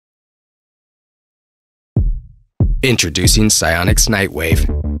Introducing SiOnyx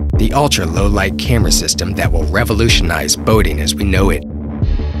NightWave, the ultra-low-light camera system that will revolutionize boating as we know it.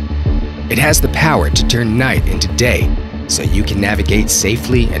 It has the power to turn night into day, so you can navigate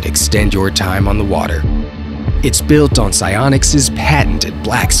safely and extend your time on the water. It's built on SiOnyx's patented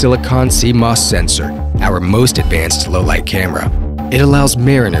black silicon CMOS sensor, our most advanced low-light camera. It allows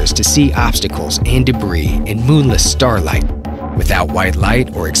mariners to see obstacles and debris in moonless starlight without white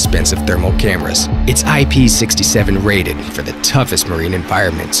light or expensive thermal cameras. It's IP67 rated for the toughest marine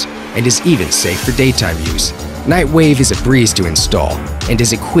environments and is even safe for daytime use. NightWave is a breeze to install and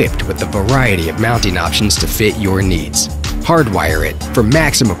is equipped with a variety of mounting options to fit your needs. Hardwire it for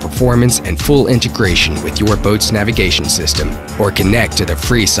maximum performance and full integration with your boat's navigation system, or connect to the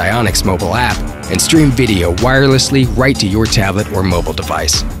free SiOnyx mobile app and stream video wirelessly right to your tablet or mobile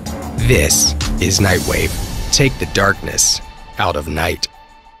device. This is NightWave. Take the darkness out of night.